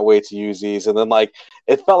cannot wait to use these. And then like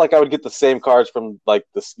it felt like I would get the same cards from like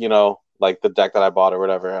this, like the deck that I bought or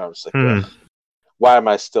whatever. And I was like, yeah, why am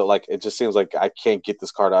I still like? It just seems like I can't get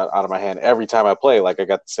this card out of my hand every time I play. Like, I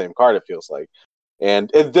got the same card. It feels like,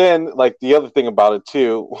 and then like the other thing about it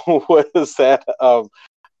too was that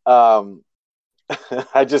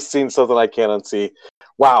I just seen something I can't unsee.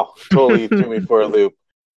 Wow, totally threw me for a loop.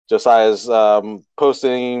 Josiah's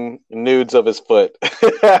posting nudes of his foot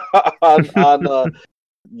on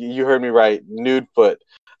you heard me right, nude foot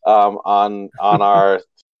on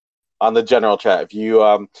the general chat. If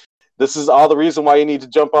you this is all the reason why you need to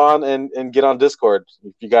jump on and get on Discord.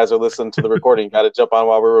 If you guys are listening to the recording, you got to jump on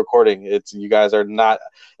while we're recording. It's you guys are not.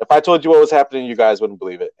 If I told you what was happening, you guys wouldn't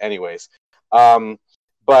believe it. Anyways, yeah,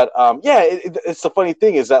 it's the funny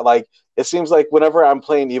thing is that like it seems like whenever I'm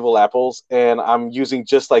playing Evil Apples and I'm using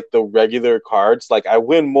just like the regular cards, like I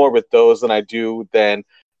win more with those than I do than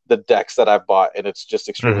the decks that I've bought, and it's just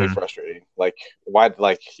extremely frustrating. Like, why?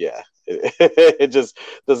 Like, yeah, it just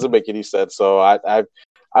doesn't make any sense. So I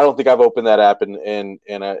don't think I've opened that app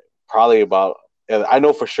in probably about, I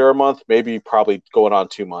know for sure a month, maybe probably going on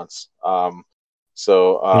 2 months.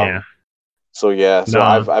 Yeah. So yeah, so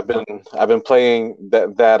no. I've been playing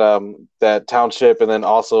that township, and then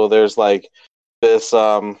also there's like this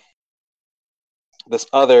this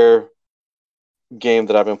other game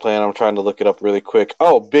that I've been playing. I'm trying to look it up really quick.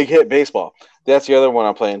 Oh, Big Hit Baseball. That's the other one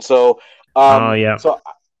I'm playing. So yeah. So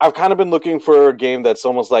I've kind of been looking for a game that's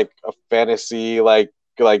almost like a fantasy, like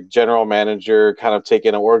general manager, kind of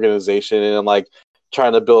taking an organization and like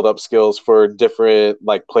trying to build up skills for different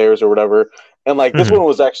like players or whatever. And like this one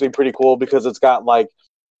was actually pretty cool because it's got like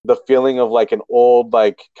the feeling of like an old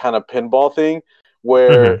like kind of pinball thing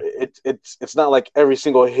where it's not like every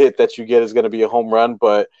single hit that you get is going to be a home run,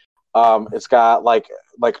 but it's got like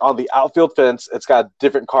on the outfield fence, it's got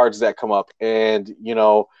different cards that come up, and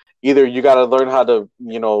either you got to learn how to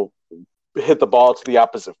hit the ball to the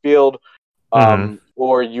opposite field,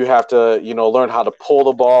 or you have to learn how to pull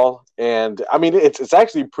the ball. And I mean it's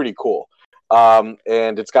actually pretty cool.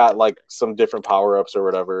 And it's got like some different power-ups or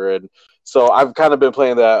whatever, and so I've kind of been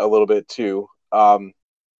playing that a little bit too.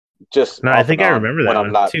 Just no, I think I remember that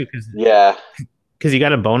one too. Yeah, because you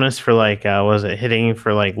got a bonus for like was it hitting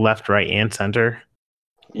for like left, right, and center?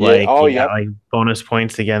 Yeah. Like, got like bonus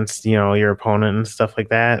points against your opponent and stuff like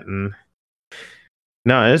that. And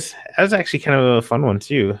no, it was actually kind of a fun one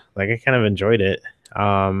too. Like, I kind of enjoyed it.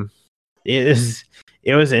 It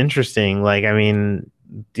was interesting. Like, I mean,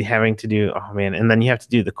 having to do, oh man, and then you have to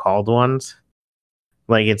do the called ones.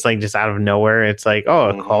 Like, it's like just out of nowhere. It's like, oh,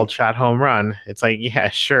 a called shot home run. It's like, yeah,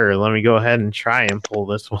 sure. Let me go ahead and try and pull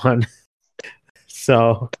this one.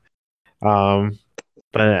 So, but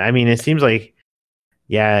I mean, it seems like,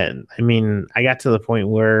 yeah, I mean, I got to the point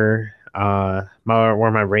where my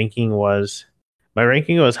ranking was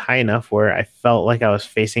high enough where I felt like I was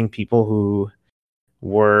facing people who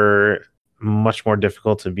were much more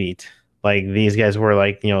difficult to beat. Like, these guys were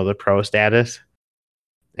like, the pro status.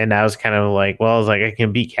 And I was kind of like, well, I was like, I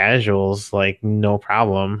can beat casuals, like, no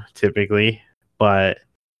problem, typically. But,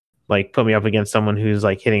 like, put me up against someone who's,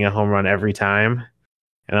 like, hitting a home run every time.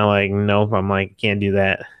 And I'm like, nope, I'm like, can't do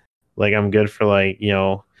that. Like, I'm good for, like,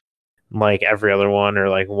 like every other one, or,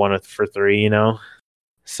 like, 1 for 3,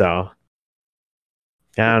 So,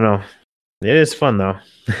 I don't know. It is fun, though.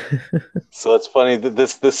 So it's funny that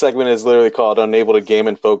this segment is literally called Unable to Game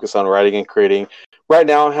and Focus on Writing and Creating. Right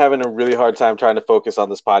now, I'm having a really hard time trying to focus on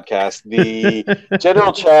this podcast. The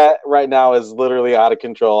general chat right now is literally out of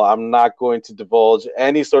control. I'm not going to divulge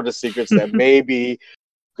any sort of secrets that may be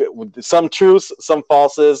some truths, some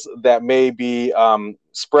falses that may be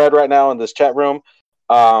spread right now in this chat room.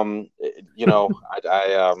 You know,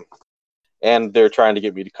 I and they're trying to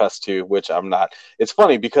get me to cuss too, which I'm not. It's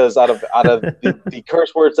funny because out of the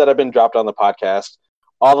curse words that have been dropped on the podcast,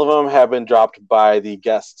 all of them have been dropped by the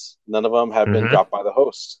guests. None of them have been Mm-hmm. dropped by the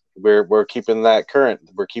host. We're keeping that current.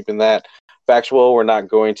 We're keeping that factual. We're not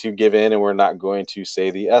going to give in, and we're not going to say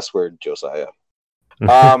the S word, Josiah.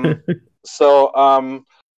 Um, so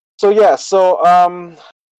yeah,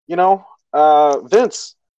 you know,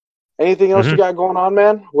 Vince, anything else you Mm-hmm. got going on,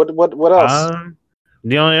 man? What else?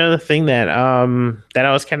 The only other thing that I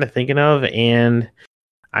was kind of thinking of, and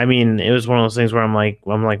I mean, it was one of those things where I'm like,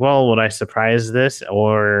 well, would I surprise this,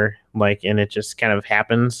 or like, and it just kind of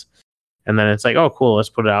happens, and then it's like, oh, cool, let's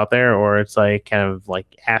put it out there, or it's like kind of like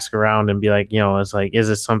ask around and be like, it's like, is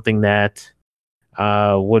it something that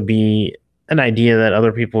would be an idea that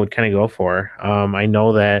other people would kind of go for? I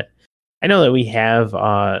know that we have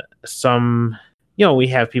some, we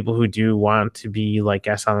have people who do want to be like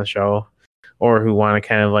guests on the show, or who want to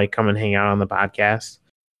kind of like come and hang out on the podcast.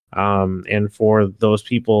 And for those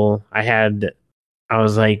people, I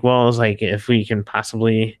was like, well, I was like, if we can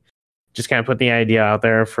possibly just kind of put the idea out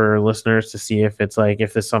there for listeners to see if it's like,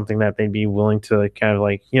 if it's something that they'd be willing to like, kind of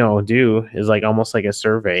like, do, is like almost like a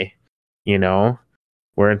survey, you know,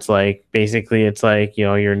 where it's like, basically it's like,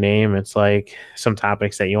 your name, it's like some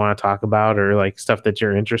topics that you want to talk about, or like stuff that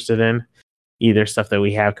you're interested in, either stuff that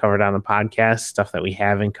we have covered on the podcast, stuff that we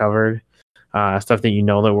haven't covered, stuff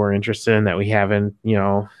that that we're interested in that we haven't,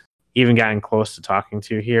 even gotten close to talking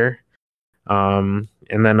to here. And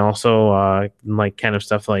then also like kind of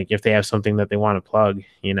stuff like if they have something that they want to plug,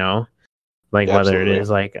 like Yeah, whether it absolutely. is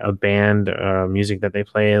like a band, music that they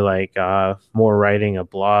play, like more writing, a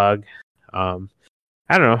blog. I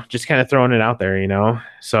don't know, just kind of throwing it out there,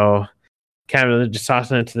 So kind of just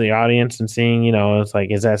tossing it to the audience and seeing, it's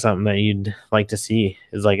like, is that something that you'd like to see?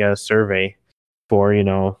 Is like a survey for,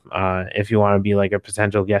 if you want to be like a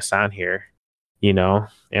potential guest on here,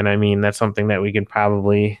 and I mean, that's something that we could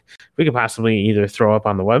possibly either throw up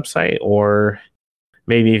on the website, or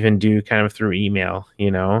maybe even do kind of through email,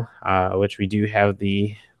 which we do have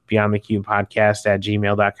the Beyond the Cube podcast at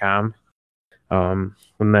gmail.com. And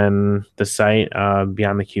then the site,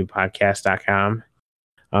 beyondthecubepodcast.com.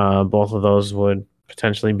 Both of those would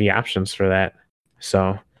potentially be options for that.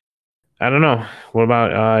 So I don't know. What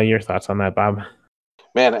about your thoughts on that, Bob?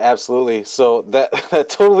 Man, absolutely. So that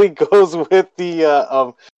totally goes with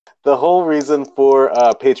the whole reason for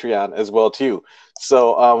Patreon as well too.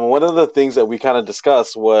 So one of the things that we kind of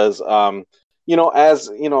discussed was as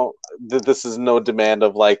this is no demand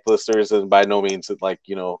of like listeners, and by no means like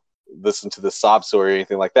listen to the sob story or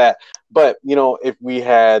anything like that. But if we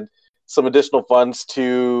had some additional funds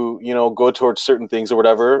to go towards certain things or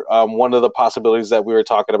whatever, one of the possibilities that we were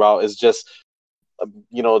talking about is just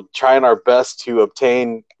trying our best to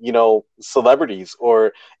obtain celebrities,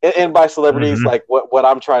 or and by celebrities, like what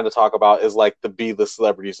I'm trying to talk about is like the B-list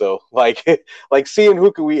celebrities, so like like seeing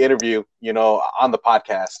who can we interview on the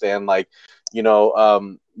podcast. And like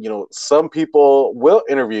some people will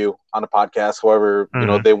interview on the podcast, however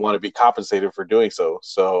they want to be compensated for doing so.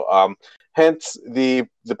 So hence the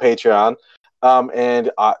Patreon,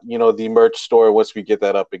 and the merch store once we get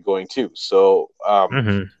that up and going too. So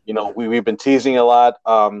we've been teasing a lot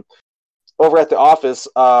over at the office.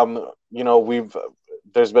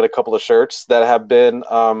 There's been a couple of shirts that have been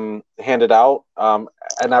handed out,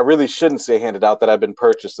 and I really shouldn't say handed out, that have been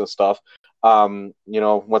purchased and stuff.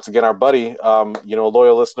 Once again, our buddy,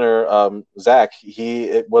 loyal listener, Zach,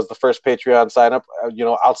 it was the first Patreon sign up,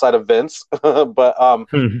 outside of Vince, but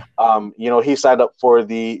he signed up for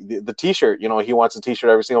the t-shirt. He wants a t-shirt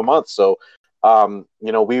every single month. So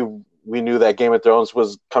we knew that Game of Thrones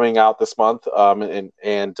was coming out this month, and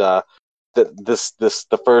the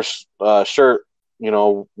first shirt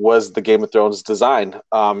was the Game of Thrones design.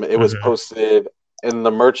 It was posted in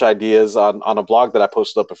the merch ideas on a blog that I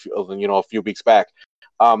posted up a few weeks back.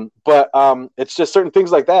 But it's just certain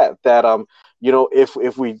things like that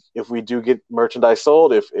if we do get merchandise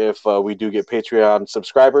sold, if we do get Patreon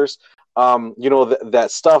subscribers, that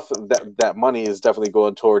stuff, that money is definitely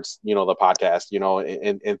going towards the podcast,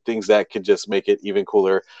 and things that could just make it even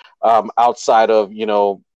cooler, outside of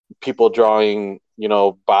people drawing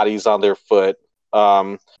bodies on their foot,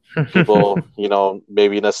 people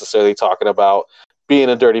maybe necessarily talking about being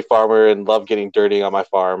a dirty farmer and love getting dirty on my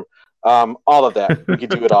farm, all of that. We could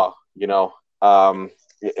do it all,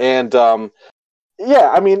 yeah,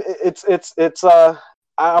 I mean, it's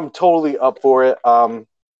I'm totally up for it.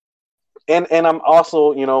 And I'm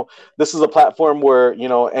also, this is a platform where,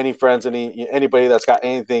 any friends, anybody that's got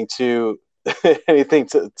anything to anything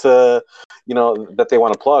to that they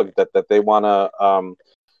want to plug, that they want to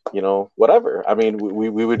whatever. I mean,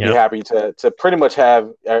 we would be happy to pretty much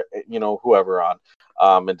have whoever on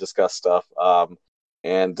and discuss stuff.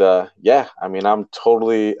 And yeah, I mean, I'm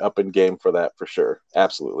totally up in game for that for sure.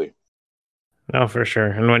 Absolutely. Oh, for sure.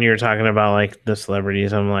 And when you were talking about like the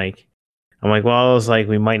celebrities, I'm like, well, it's like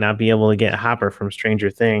we might not be able to get Hopper from Stranger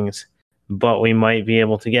Things, but we might be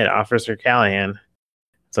able to get Officer Callahan.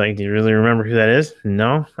 It's like, do you really remember who that is?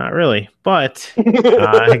 No, not really. But go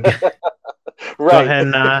ahead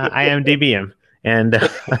and IMDb him and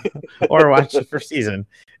or watch the first season,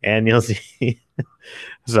 and you'll see.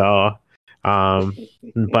 So, but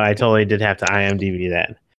I totally did have to IMDb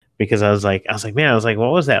that because I was like,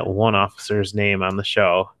 what was that one officer's name on the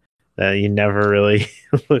show that you never really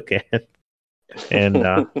look at?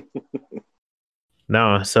 And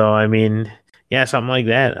no, so I mean, yeah, something like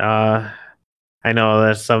that. I know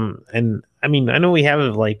there's some, and I mean, I know we have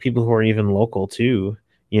like people who are even local too,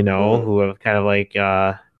 who have kind of like,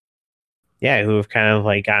 who have kind of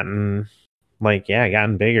like gotten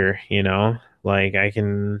bigger, like I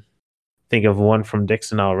can think of one from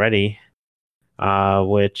Dixon already,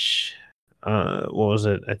 which, what was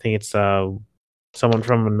it? I think it's someone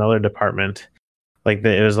from another department, like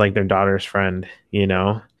it was like their daughter's friend,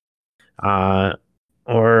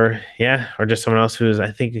 or just someone else who's,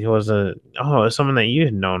 I think it was someone that you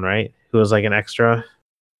had known, right? Who was like an extra,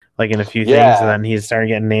 like in a few things, and then he started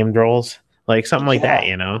getting named roles, like something like that,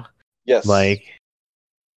 Yes. Like,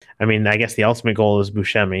 I mean, I guess the ultimate goal is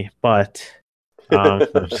Buscemi, but I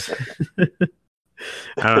don't know,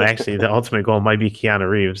 actually, the ultimate goal might be Keanu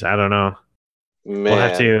Reeves. I don't know.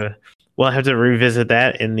 Man. We'll have to revisit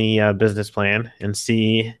that in the business plan and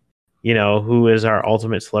see, who is our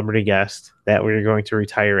ultimate celebrity guest that we're going to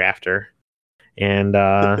retire after. And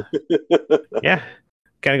yeah,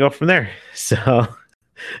 gotta go from there. So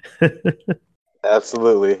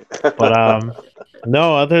absolutely. But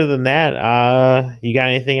no, other than that, you got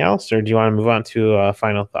anything else, or do you want to move on to a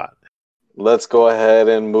final thought? Let's go ahead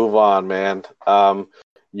and move on, man.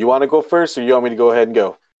 You want to go first, or you want me to go ahead and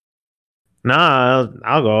go? Nah,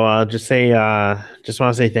 I'll go. I'll just say, just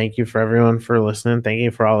want to say thank you for everyone for listening. Thank you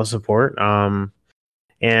for all the support.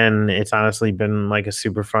 And it's honestly been like a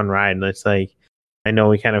super fun ride. And it's like, I know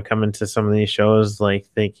we kind of come into some of these shows like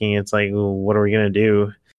thinking it's like, what are we gonna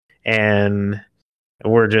do? And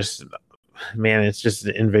we're just, man, it's just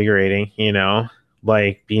invigorating,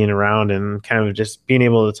 like being around and kind of just being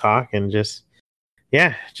able to talk and just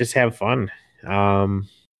have fun. Other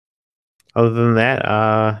than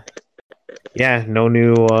that, no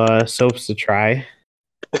new soaps to try,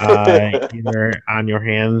 either on your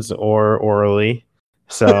hands or orally.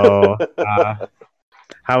 So, how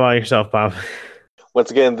about yourself, Bob?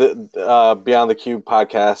 Once again, the Beyond the Cube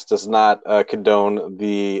podcast does not condone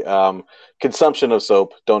the consumption of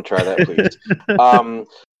soap. Don't try that, please.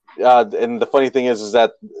 And the funny thing is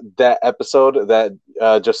that episode that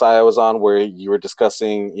Josiah was on, where you were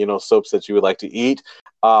discussing, soaps that you would like to eat.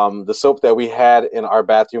 The soap that we had in our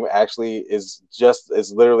bathroom actually is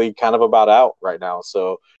literally kind of about out right now.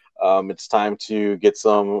 So it's time to get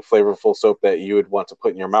some flavorful soap that you would want to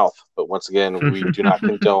put in your mouth. But once again, we do not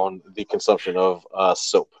condone the consumption of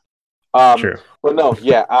soap. Sure. But no,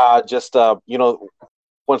 just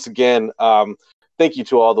once again, thank you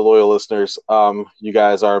to all the loyal listeners. You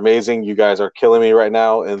guys are amazing. You guys are killing me right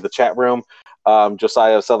now in the chat room.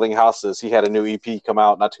 Josiah of Settling Houses, he had a new EP come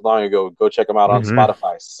out not too long ago. Go check him out on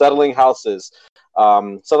Spotify. Settling Houses,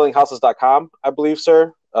 settlinghouses.com, I believe,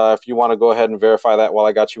 sir. If you want to go ahead and verify that while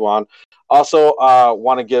I got you on. Also,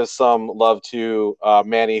 want to give some love to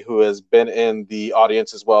Manny, who has been in the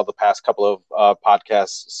audience as well the past couple of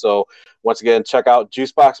podcasts. So once again, check out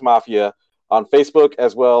Juicebox Mafia on Facebook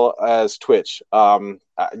as well as Twitch.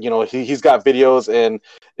 He's got videos, and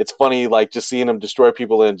it's funny, like just seeing him destroy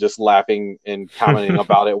people and just laughing and commenting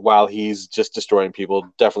about it while he's just destroying people.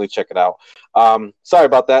 Definitely check it out. Sorry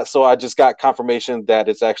about that. So I just got confirmation that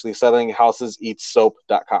it's actually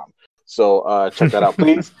settlinghousesEatSoap.com. So check that out,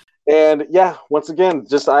 please. And yeah, once again,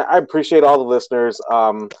 just I appreciate all the listeners.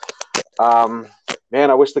 Man,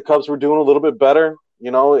 I wish the Cubs were doing a little bit better.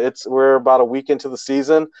 We're about a week into the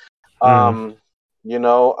season. Man,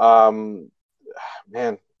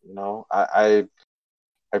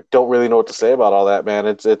 I don't really know what to say about all that, man.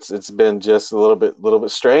 It's been just a little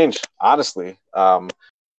bit strange, honestly. Like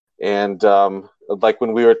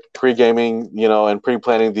when we were pre-gaming, and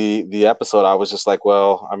pre-planning the episode, I was just like,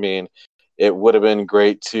 well, I mean, it would have been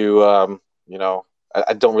great to, I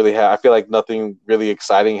don't really have. I feel like nothing really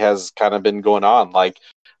exciting has kind of been going on. Like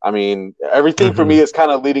I mean, everything for me is kind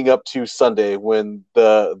of leading up to Sunday when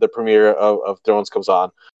the premiere of Thrones comes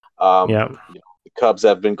on. Yeah. The Cubs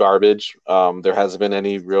have been garbage. There hasn't been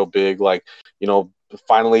any real big,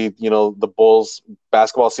 finally, the Bulls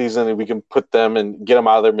basketball season, and we can put them and get them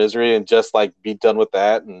out of their misery and just be done with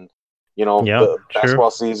that. And, the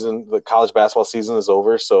basketball season, the college basketball season is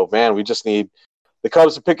over. So, man, we just need the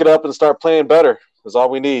Cubs to pick it up and start playing better. That's all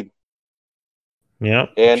we need.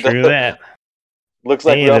 Yep. And true that. Looks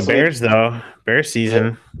like the Bears, though. Bears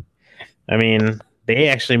season. Yeah. I mean, they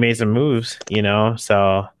actually made some moves,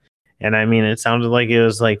 so, and I mean, it sounded like it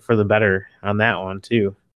was for the better on that one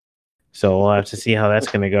too. So we'll have to see how that's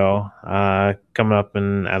going to go. Coming up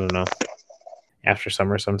in, I don't know, after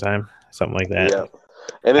summer sometime, something like that. Yeah.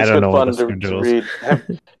 And it's been fun to read.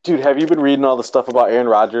 Dude, have you been reading all the stuff about Aaron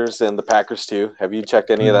Rodgers and the Packers too? Have you checked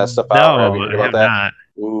any of that stuff out? No, I have not.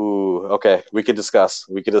 Ooh, okay. We could discuss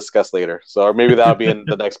later. So, or maybe that'll be in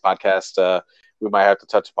the next podcast. We might have to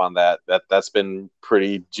touch upon that. That's been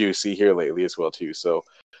pretty juicy here lately as well too. So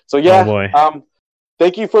yeah. Oh boy.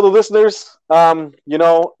 Thank you for the listeners.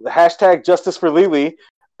 Hashtag justice for Lily.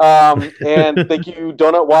 And thank you,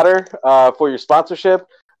 Donut Water, for your sponsorship.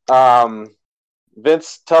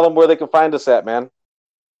 Vince, tell them where they can find us at, man.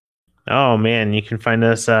 Oh man, you can find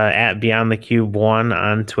us at Beyond the Cube 1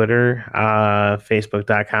 on Twitter,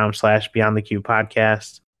 Facebook.com/Beyond the Cube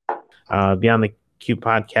Podcast,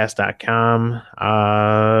 BeyondTheCubePodcast.com,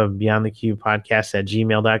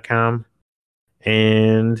 BeyondTheCubePodcast@gmail.com,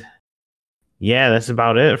 and yeah, that's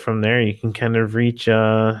about it. From there, you can kind of reach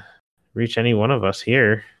any one of us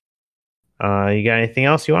here. You got anything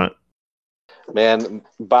else you want? Man,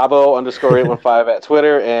 Babo_815 at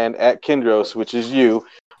Twitter and at Kindros, which is you.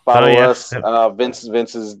 Follow us.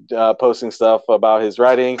 Vince is posting stuff about his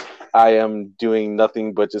writing. I am doing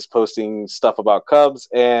nothing but just posting stuff about Cubs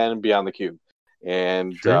and Beyond the Cube.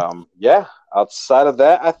 And outside of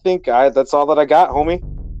that, I think that's all that I got, homie.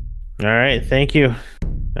 All right, thank you.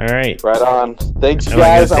 All right, right on. Thanks, you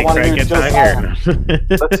guys. I want to hear Josiah.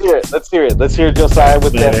 Let's hear it. Let's hear Josiah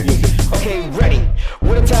with that music. Okay, ready.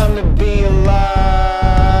 What a time to be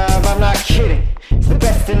alive.